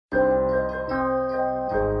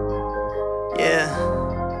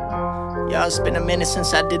Yo, it's been a minute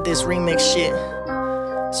since I did this remix shit.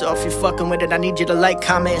 So if you're fucking with it, I need you to like,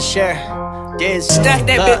 comment, and share. Stack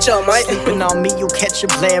that bitch up, Mike. Sleeping on me, you catch a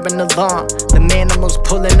blaring alarm. The manimals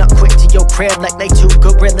pulling up quick to your crib like they two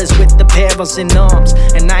gorillas with the barrels in arms.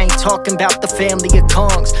 And I ain't talking about the family of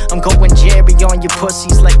Kongs. I'm going Jerry on your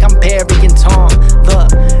pussies like I'm burying Tom.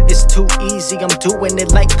 Look, it's too easy, I'm doing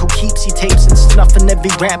it like Poughkeepsie tapes and snuffing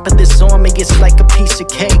every rapper that's on me. It's like a piece of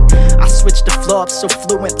cake. I switch the flow up so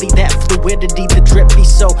fluently, that fluidity, the drip be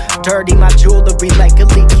so dirty. My jewelry like a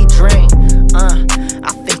leaky drain.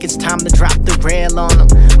 I think it's time to drop the rail on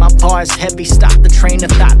them. My bars heavy, stop the train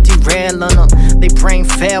of thought, derail on them. They brain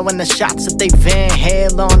fail when the shots that they Van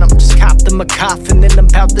Hale on them. Just cop them a coffin and I'm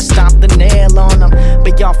about to stomp the nail on them.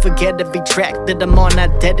 But y'all forget every track that I'm on, I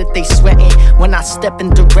dead it, they sweating. When I step in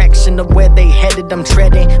direction of where they headed, I'm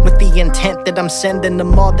treading with the intent that I'm sending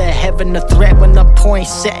them all to heaven. A threat when I'm point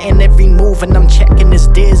setting every move and I'm checking is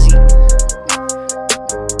dizzy.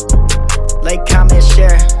 Like, comment,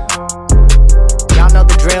 share. Y'all know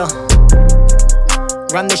the drill.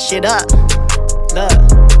 Run this shit up.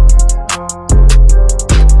 Look.